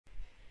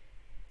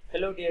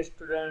Hello dear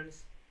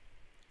students,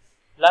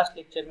 last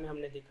lecture में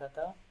हमने देखा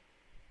था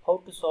how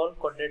to solve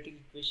quadratic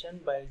equation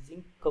by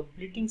using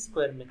completing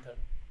square method.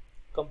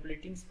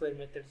 Completing square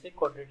method से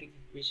quadratic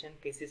equation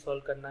कैसे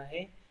solve करना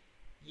है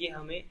ये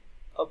हमें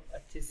अब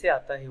अच्छे से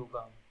आता ही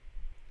होगा,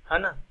 है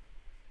ना।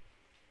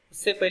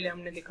 उससे पहले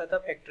हमने देखा था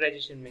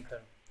फैक्टराइजेशन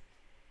मेथड।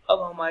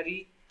 अब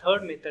हमारी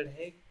थर्ड मेथड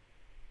है,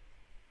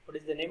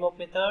 what is the name of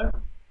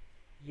method?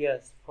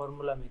 Yes,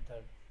 formula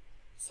method.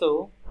 So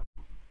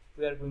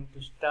we are going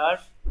to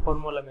start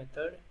formula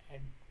method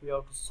and we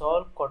have to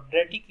solve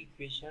quadratic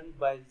equation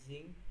by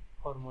using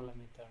formula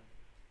method।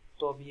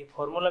 तो अब ये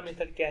formula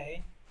method क्या है,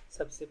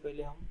 सबसे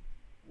पहले हम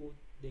वो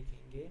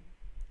देखेंगे।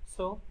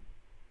 So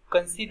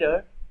consider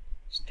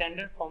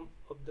standard form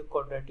of the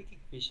quadratic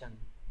equation।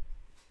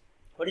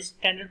 What is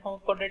standard form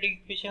of quadratic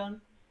equation?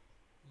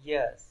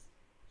 Yes,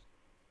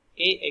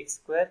 ax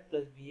square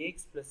plus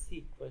bx plus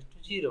c equals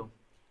to 0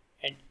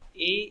 and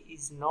a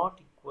is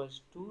not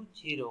equals to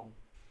 0।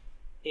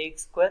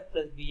 X square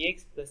plus B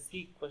x plus C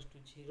equal to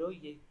 0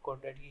 ये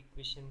quadratic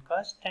equation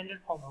का standard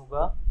form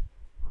होगा।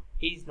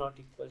 ए is not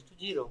equal to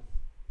 0।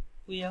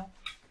 तो यह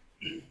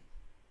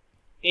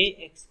ए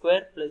x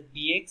square plus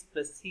B x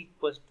plus C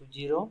equal to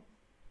 0।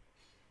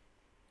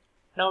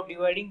 Now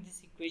dividing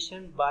this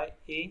equation by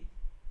A,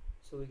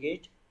 so we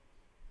get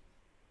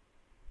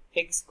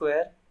x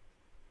square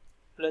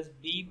plus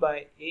B bye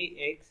A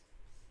x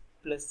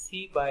plus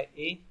C bye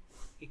A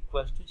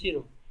equal to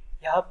 0।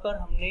 यहाँ पर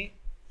हमने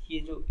ये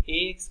जो ए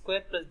x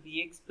square plus B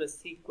x plus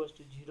C equal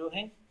to 0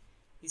 है,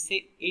 इसे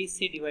ए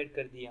से divide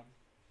कर दिया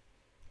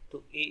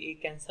तो ए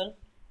cancel,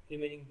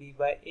 remaining B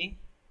bye A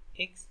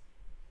x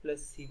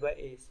plus C bye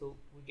A. So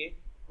we get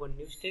one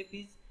new step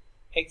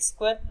is x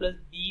square plus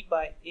B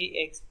bye A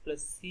x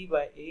plus C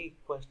bye A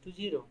equal to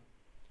 0।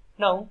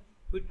 Now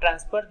we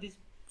transfer this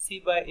C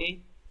bye A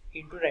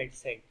into right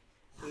side,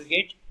 so we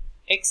get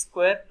x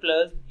square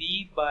plus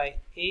B bye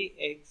A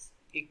x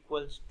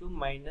equals to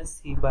minus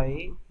c by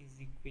a is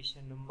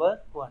equation number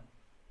 1।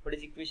 What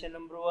is equation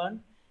number 1?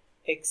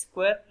 X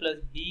square plus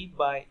b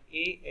by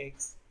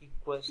ax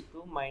equals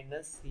to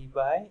minus c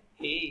by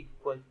a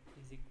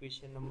is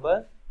equation number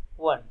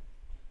 1।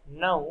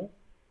 Now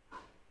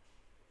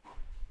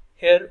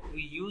here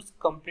we use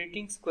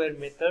completing square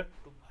method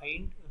to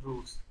find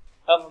roots।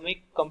 अब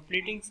हमें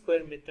completing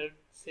square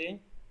method से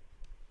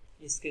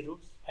इसके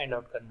roots find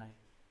out करना है।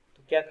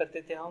 तो क्या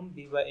करते थे हम,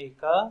 b by a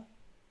का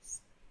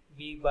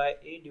b by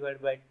a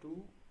divided by 2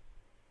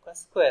 का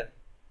square.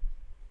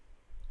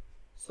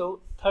 So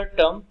third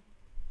term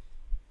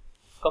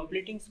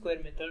completing square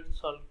method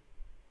solve,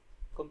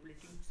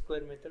 completing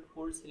square method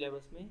old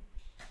syllabus में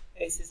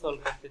ऐसे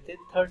सॉल्व करते थे।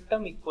 Third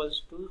term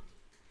equals to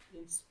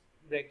in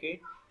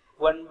bracket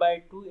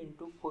 1/2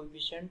 into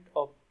coefficient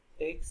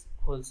of x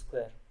whole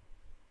square,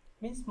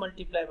 means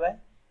multiply by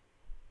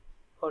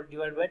और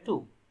divide by 2,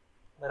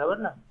 बराबर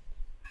ना।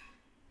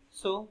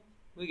 So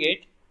we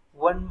get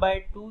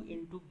 1/2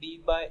 into b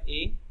by a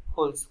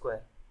whole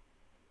square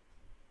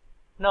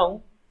now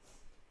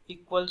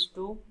equals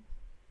to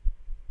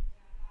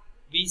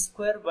b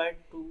square by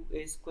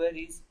 2a square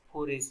is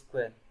 4a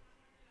square।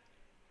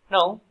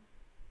 Now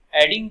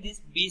adding this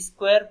b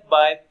square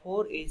by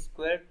 4a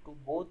square to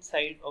both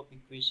side of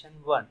equation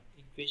 1,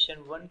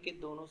 equation 1 के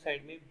दोनों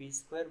side में b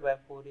square by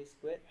 4a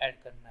square add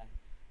करना है।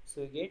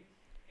 So we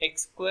get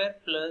x square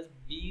plus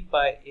b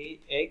by a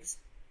x,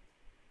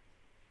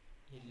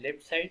 ये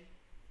left side,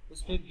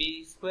 उसमें B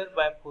square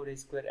by 4a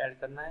square add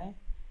करना है,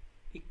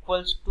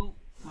 equals to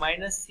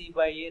minus C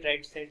bye A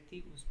right side थी,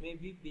 उसमें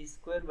भी B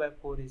square by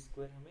 4a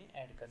square हमें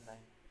add करना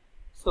है।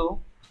 So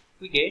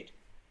we get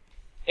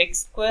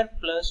x square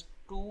plus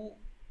 2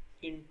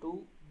 into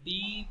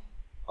B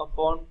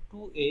upon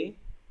 2a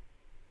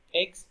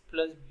x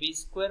plus B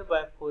square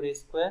by 4a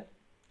square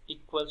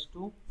equals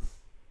to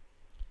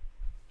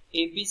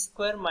A B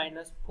square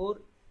minus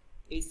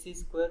 4ac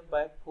square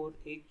by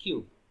 4a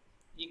cube.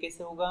 ये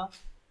कैसे होगा,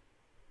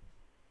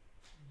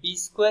 B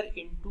square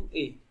into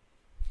ए,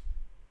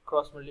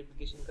 cross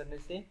multiplication करने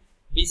से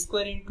B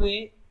square into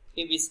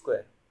A B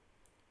square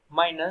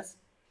minus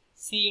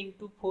C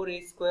into 4a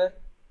square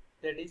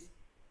that is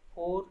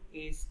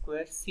 4a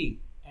square C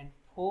and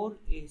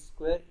 4a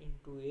square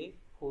into A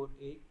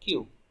 4a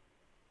cube,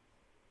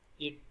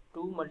 ये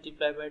 2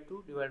 multiply by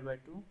 2 divide by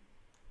 2।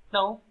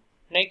 Now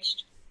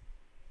next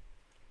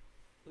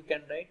we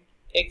can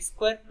write x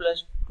square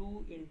plus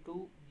 2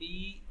 into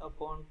B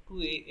upon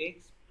 2a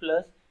x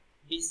plus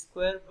B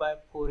square by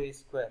 4a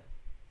square.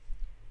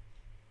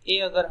 ए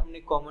अगर हमने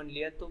common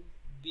लिया तो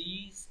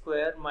B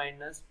square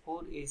minus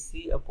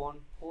 4ac upon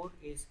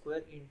 4a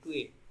square into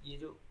ए, ये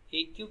जो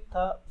ए cube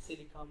था उसे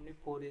लिखा हमने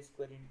 4a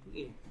square into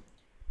A,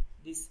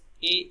 this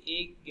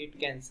A get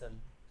cancel,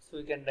 so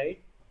we can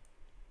write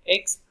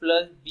x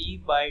plus B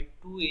bye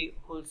 2a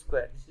whole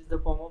square, this is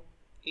the form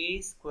of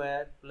a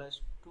square plus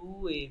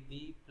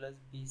 2ab plus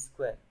b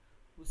square,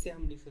 उसे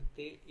हम लिख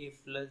सकते हैं a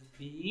plus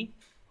b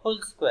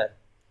whole square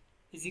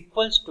is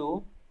equals to,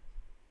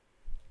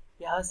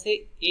 यहाँ से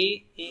a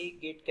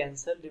get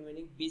cancel,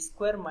 remaining b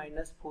square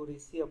minus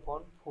 4ac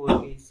upon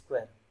 4a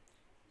square.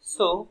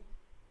 So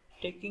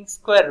taking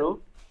square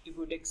root, if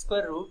we take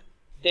square root,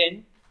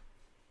 then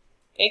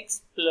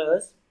x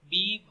plus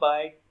b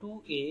by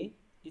 2a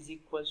is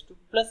equals to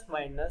plus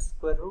minus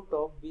square root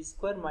of b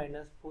square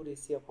minus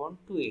 4ac upon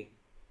 2a.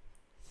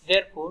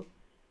 Therefore,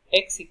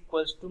 x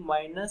equals to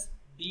minus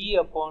b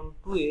upon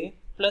 2a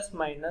plus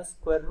minus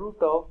square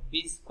root of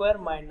b square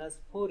minus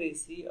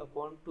 4ac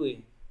upon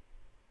 2a.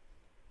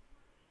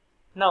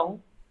 Now,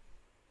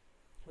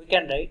 we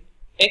can write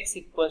x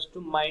equals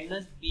to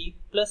minus b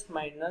plus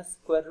minus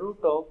square root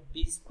of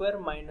b square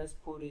minus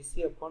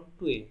 4ac upon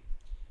 2a.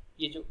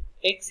 ये जो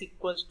x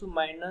equals to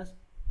minus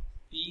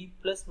b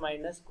plus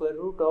minus square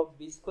root of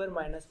b square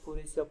minus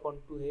 4ac upon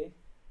 2 है,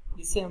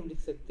 इसे हम लिख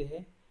सकते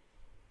हैं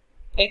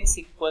x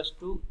equals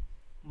to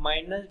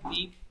minus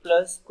b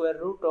plus square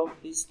root of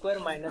b square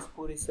minus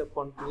 4ac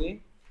upon 2a,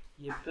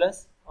 ये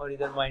plus और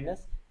इधर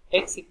minus,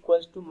 x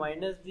equals to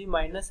minus b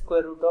minus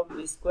square root of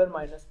b square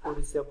minus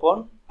 4ac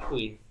upon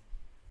 2a.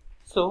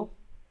 So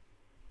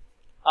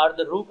are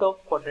the root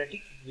of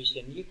quadratic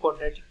equation, ये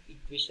quadratic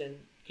equation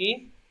के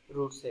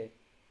roots है.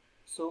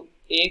 So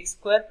ax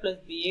square plus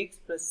bx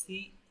plus c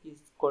is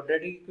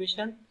quadratic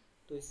equation,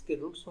 तो इसके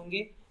roots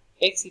होंगे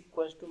x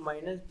equals to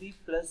minus b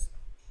plus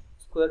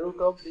square root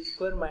of b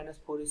square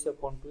minus 4ac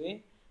upon 2a,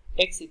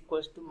 x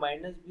equals to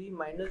minus b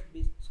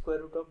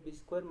square root of b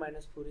square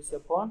minus 4ac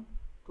upon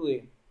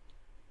 2a.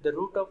 The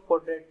root of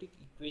quadratic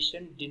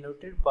equation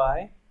denoted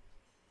by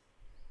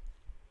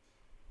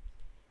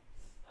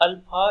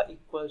alpha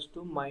equals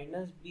to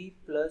minus b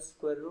plus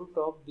square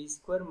root of b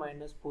square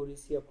minus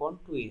 4ac upon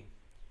 2a.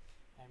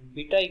 And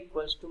beta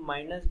equals to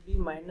minus b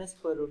minus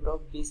square root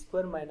of b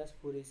square minus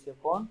 4ac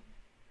upon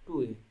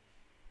 2a.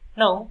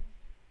 Now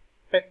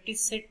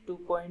practice set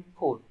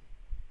 2.4.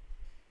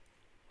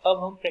 अब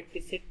हम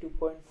practice set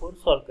 2.4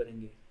 solve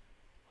करेंगे.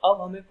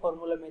 अब हमें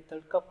formula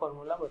method का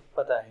formula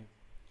पता है.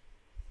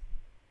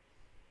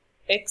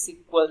 x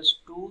equals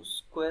to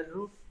square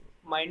root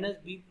minus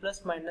b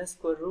plus minus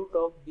square root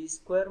of b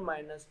square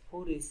minus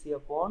 4ac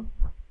upon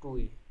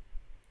 2a.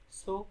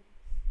 So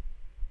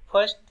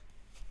first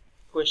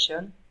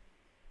question,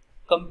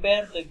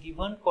 compare the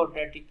given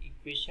quadratic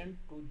equation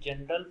to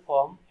general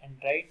form and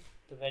write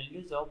the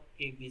values of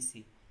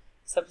ABC.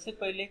 सबसे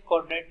पहले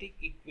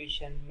quadratic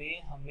equation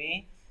में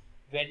हमें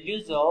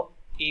values of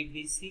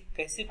ABC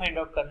कैसे find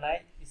out करना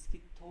है, इसकी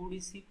थोड़ी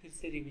सी फिर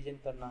से रिवीजन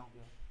करना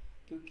होगा,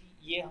 क्योंकि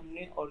ये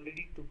हमने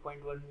ऑलरेडी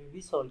 2.1 में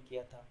भी सॉल्व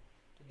किया था.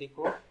 तो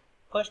देखो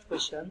first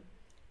question,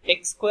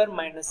 x square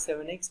minus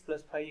 7x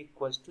plus 5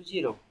 equals to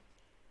 0.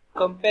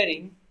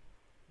 Comparing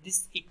this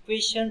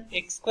equation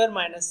x square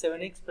minus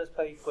 7x plus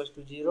 5 equals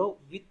to 0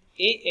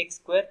 with ax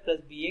square plus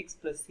bx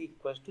plus c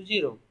equals to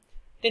 0.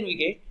 Then we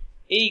get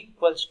a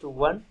equals to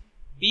 1,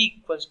 b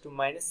equals to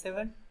minus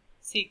 7,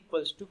 c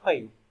equals to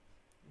 5.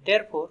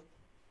 Therefore,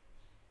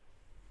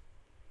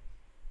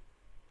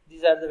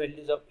 these are the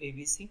values of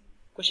ABC.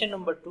 Question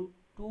number 2,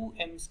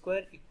 2m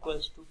square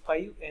equals to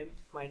 5m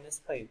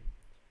minus 5.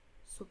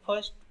 So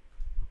first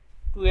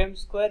 2m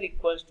square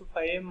equals to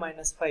 5m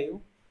minus 5.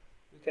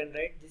 We can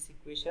write this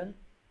equation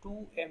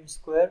 2m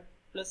square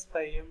plus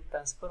 5m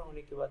transfer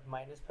होने के बाद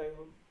minus 5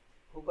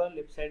 होगा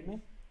left side में,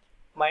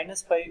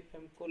 minus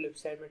 5m को left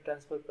side में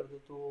transfer कर दो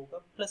तो होगा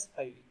plus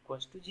 5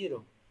 equals to 0.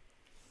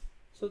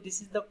 So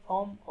this is the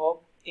form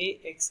of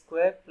ax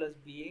square plus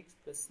bx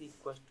plus c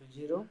equals to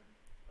 0.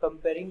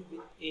 Comparing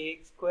with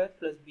ax square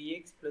plus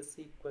bx plus c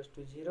equals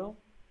to 0,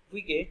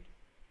 we get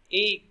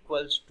a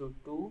equals to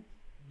 2,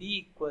 b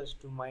equals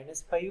to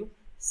minus 5,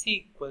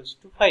 c equals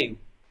to 5.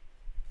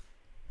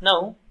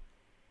 Now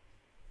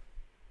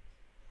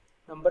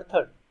number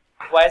third,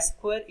 y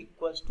square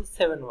equals to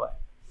 7y.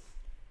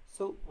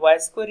 So y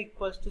square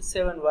equals to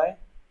 7y.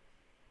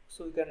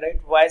 So we can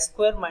write y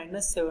square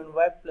minus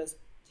 7y plus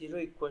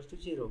 0 equals to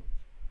 0.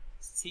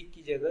 c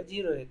की जगह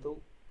 0 है तो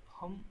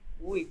हम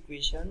वो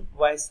equation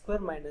y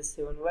square minus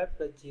 7y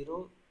plus 0,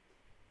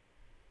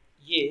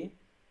 ये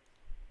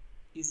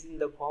is in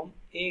the form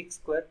ax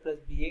square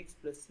plus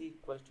bx plus c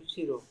equals to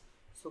 0.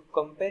 So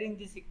comparing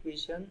this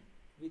equation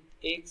with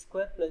ax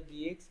square plus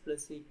bx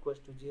plus c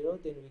equals to 0,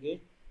 then we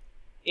get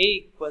a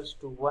equals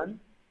to 1,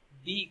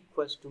 b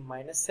equals to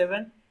minus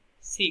 7,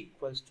 c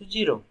equals to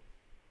 0.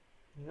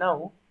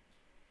 Now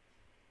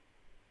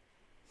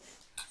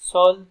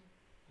solve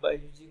by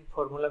using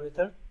formula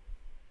method.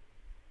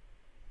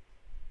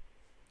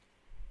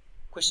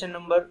 Question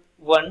number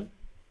 1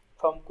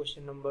 from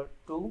question number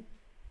 2,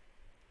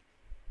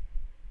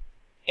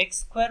 x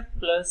square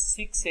plus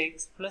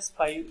 6x plus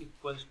 5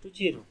 equals to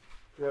 0.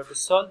 We have to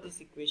solve this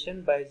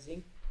equation by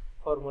using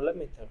formula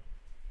method.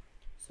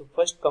 So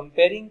first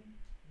comparing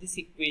this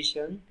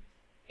equation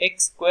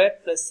x square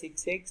plus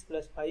 6x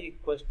plus 5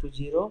 equals to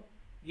 0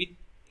 with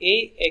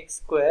ax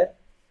square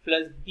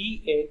plus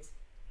bx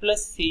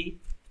plus c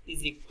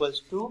is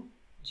equals to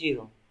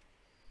 0.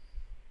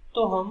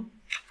 तो हम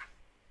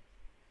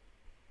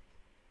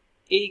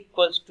a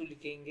equals to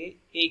लिखेंगे,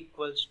 a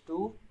equals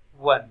to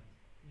 1,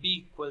 b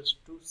equals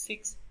to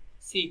 6,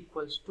 c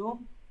equals to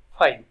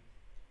 5.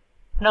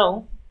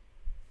 Now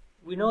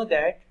we know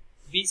that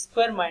b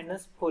square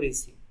minus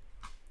 4ac.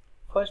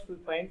 First we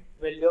find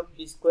value of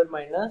b square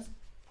minus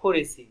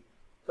 4ac.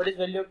 What is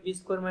value of b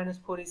square minus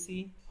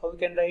 4ac? How we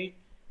can write?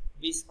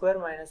 B square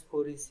minus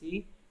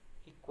 4ac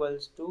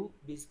equals to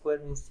b square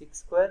means 6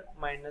 square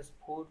minus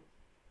 4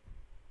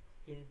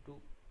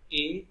 into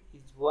a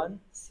is 1,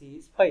 c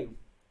is 5.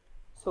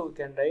 So we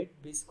can write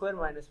b square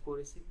minus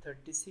 4ac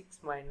 36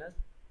 minus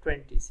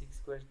 20. 6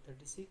 square is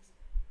 36,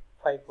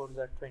 5 4s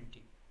are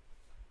 20.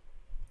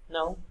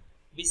 Now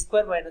b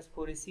square minus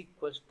 4ac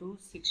equals to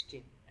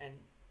 16 and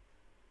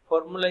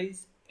formula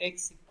is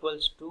x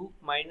equals to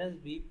minus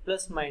b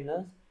plus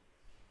minus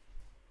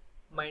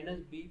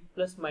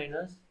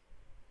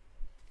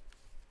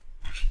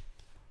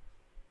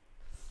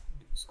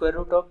square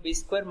root of b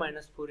square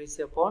minus 4ac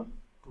upon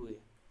 2a.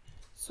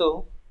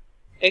 So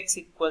x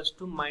equals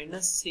to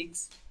minus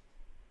 6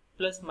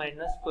 plus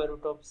minus square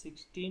root of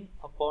 16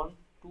 upon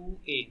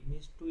 2a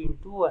means 2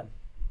 into 1.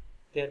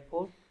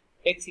 Therefore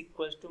x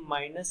equals to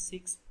minus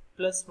 6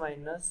 plus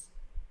minus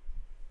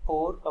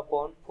 4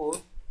 upon 4.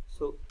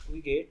 So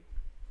we get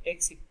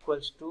x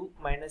equals to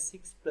minus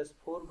 6 plus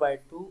 4 by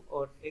 2,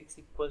 or x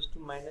equals to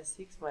minus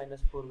 6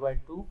 minus 4 by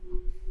 2,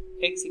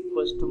 x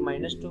equals to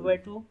minus 2 by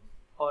 2,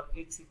 or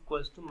x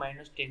equals to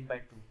minus 10 by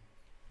 2.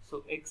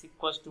 So x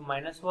equals to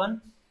minus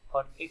 1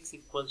 or x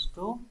equals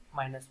to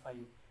minus 5.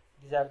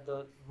 These are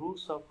the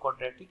roots of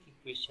quadratic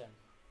equation.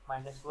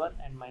 Minus 1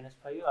 and minus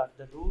 5 are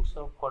the roots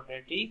of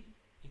quadratic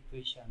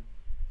equation.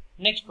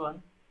 Next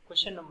one,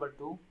 question number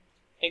 2.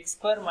 X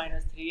square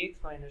minus 3x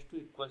minus 2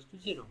 equals to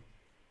 0.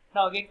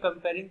 Now again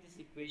comparing this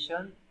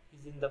equation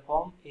is in the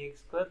form ax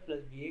square plus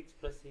bx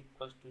plus c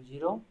equals to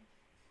 0.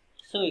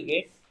 So we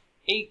get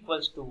a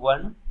equals to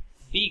 1,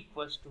 b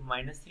equals to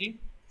minus 3,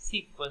 c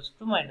equals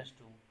to minus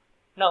 2.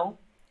 Now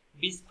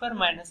b square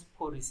minus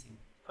 4ac.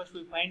 First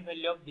we find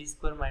value of b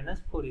square minus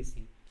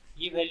 4ac.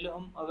 ये value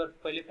हम अगर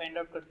पहले find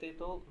out करते हैं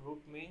तो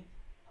root में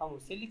हम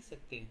उसे लिख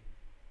सकते हैं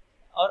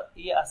और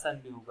ये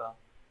आसान भी होगा.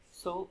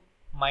 सो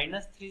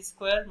minus 3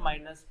 square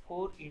minus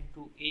 4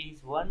 into a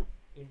is 1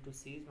 into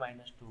c is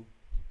minus 2.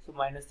 So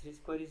minus 3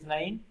 square is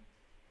 9,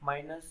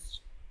 minus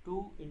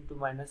 2 into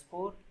minus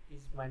 4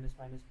 is minus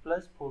minus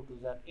plus, 4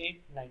 2s are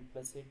 8, 9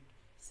 plus 8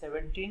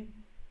 17.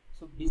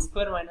 So b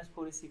square minus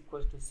 4 is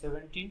equals to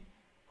 17.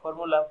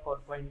 Formula for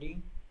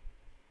finding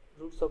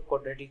roots of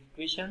quadratic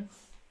equation: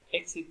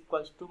 x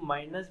equals to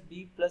minus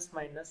b plus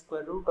minus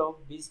square root of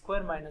b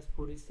square minus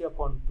 4ac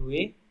upon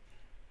 2a.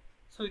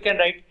 So we can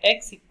write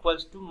x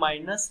equals to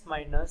minus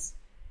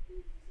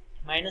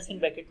in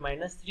bracket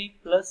minus 3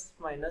 plus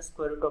minus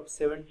square root of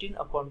 17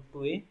 upon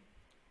 2a.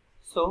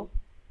 So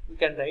we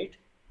can write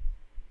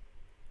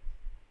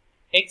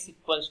x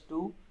equals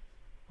to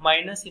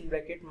minus in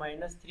bracket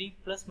minus 3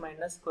 plus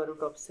minus square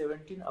root of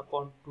 17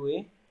 upon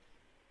 2a.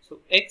 So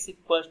x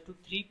equals to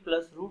 3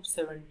 plus root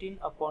 17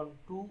 upon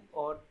 2,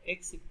 or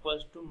x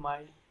equals to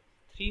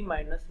 3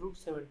 minus root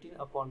 17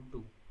 upon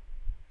 2.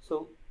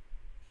 So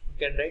we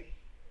can write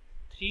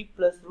 3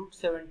 plus root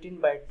 17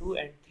 by 2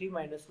 and 3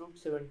 minus root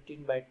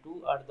 17 by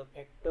 2 are the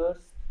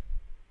factors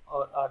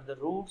or are the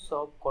roots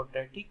of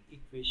quadratic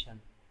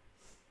equation.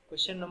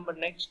 Question number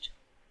next.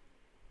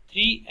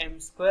 3m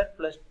square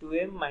plus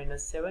 2m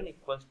minus 7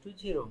 equals to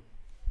 0.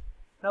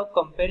 Now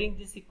comparing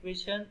this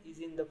equation is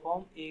in the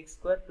form ax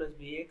square plus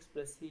bx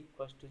plus c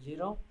equals to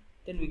 0.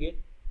 Then we get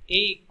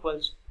a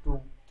equals to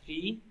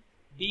 3,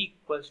 b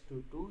equals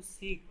to 2,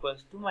 c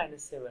equals to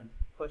minus 7.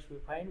 First we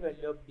find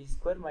value of b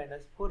square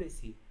minus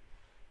 4ac.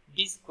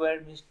 b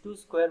square means 2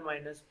 square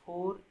minus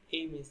 4,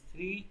 a means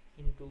 3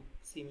 into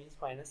c means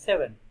minus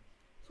 7.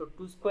 So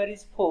 2 square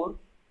is 4,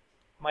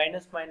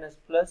 minus minus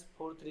plus,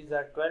 4 3s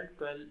are 12,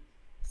 12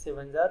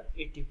 7s are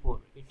 84,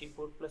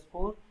 84 plus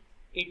 4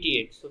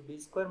 88. So b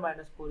square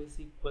minus 4ac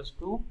equals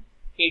to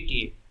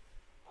 88.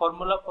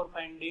 Formula for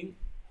finding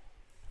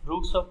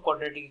roots of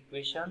quadratic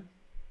equation: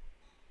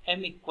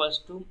 m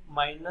equals to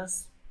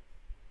minus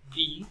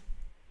b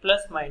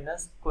plus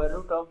minus square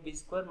root of b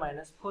square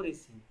minus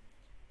 4ac.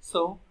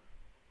 So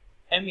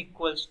m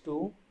equals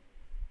to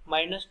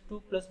minus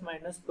 2 plus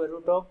minus square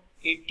root of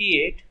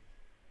 88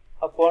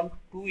 upon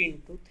 2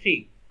 into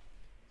 3.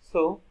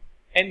 So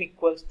m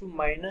equals to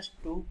minus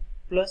 2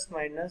 plus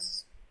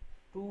minus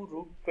 2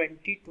 root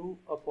 22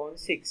 upon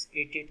 6.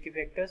 88 के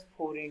factors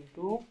 4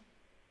 into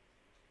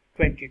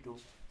 22.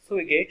 So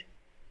we get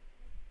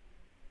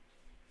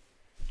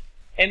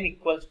m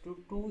equals to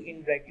 2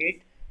 in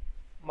bracket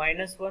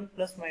minus 1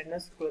 plus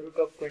minus square root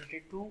of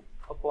 22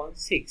 upon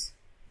 6.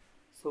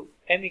 So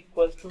m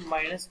equals to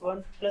minus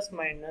 1 plus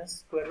minus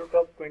square root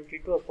of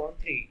 22 upon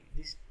 3.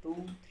 These 2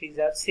 3s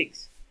are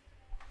 6.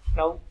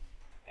 Now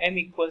m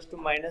equals to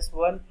minus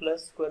 1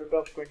 plus square root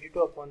of 22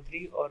 upon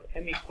 3, or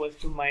m equals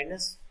to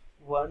minus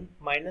 1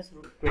 minus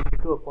root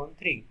 22 upon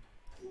 3.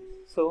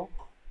 So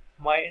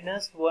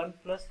minus 1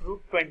 plus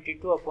root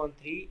 22 upon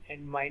 3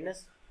 and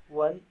minus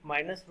 1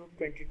 minus root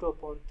 22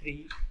 upon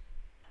 3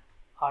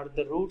 are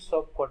the roots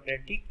of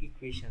quadratic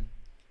equation.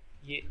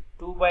 ये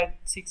 2 by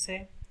 6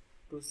 है,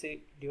 2 से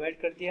divide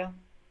कर दिया,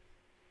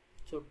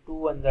 so 2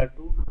 1s are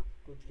 2,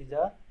 2 3s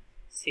are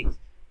 6.